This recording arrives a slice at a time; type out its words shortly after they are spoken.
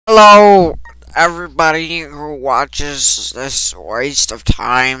Hello, everybody who watches this waste of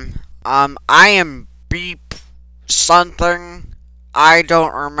time. I am Beep something. I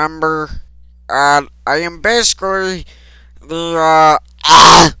don't remember. I am basically the,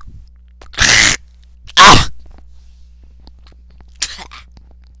 ah,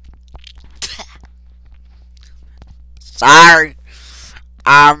 sorry.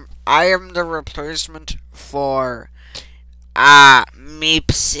 I am the replacement for,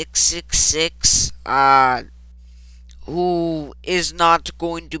 Meep666, who is not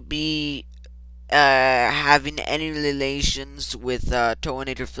going to be having any relations with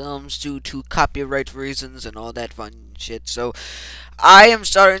ToaNater Films due to copyright reasons and all that fun shit. So I am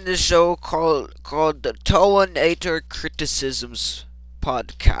starting this show called the ToaNater Criticisms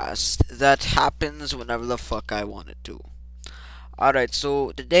podcast that happens whenever the fuck I want it to. Alright, so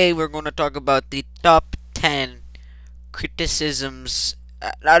today we're going to talk about the top 10 criticisms.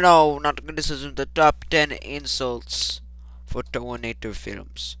 No, not criticism, the top 10 insults for ToaNater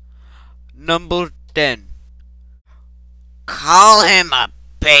Films. Number 10. Call him a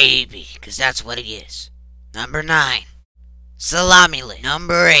baby, because that's what he is. Number 9. Salami lick.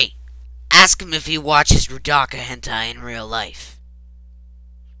 Number 8. Ask him if he watches Rudaka hentai in real life.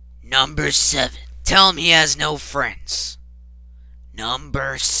 Number 7. Tell him he has no friends.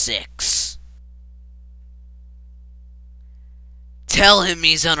 Number 6. Tell him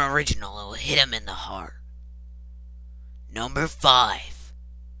he's unoriginal, it will hit him in the heart. Number 5.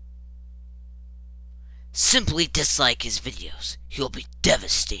 Simply dislike his videos. He'll be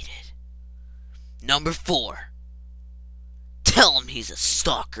devastated. Number 4. Tell him he's a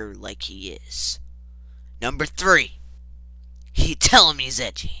stalker like he is. Number 3. Tell him he's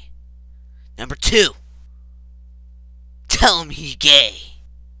edgy. Number 2. Tell him he's gay.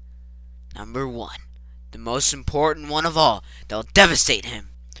 Number 1. The most important one of all that'll devastate him.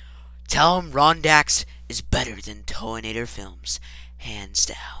 Tell him Rondax is better than ToaNater Films, hands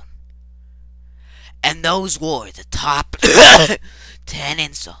down. And those were the top 10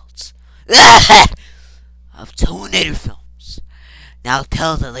 insults of ToaNater Films. Now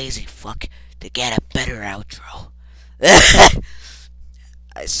tell the lazy fuck to get a better outro.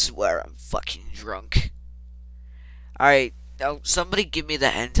 I swear I'm fucking drunk. Alright, now somebody give me the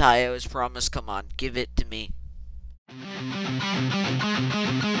hentai I was promised. Come on, give it to me.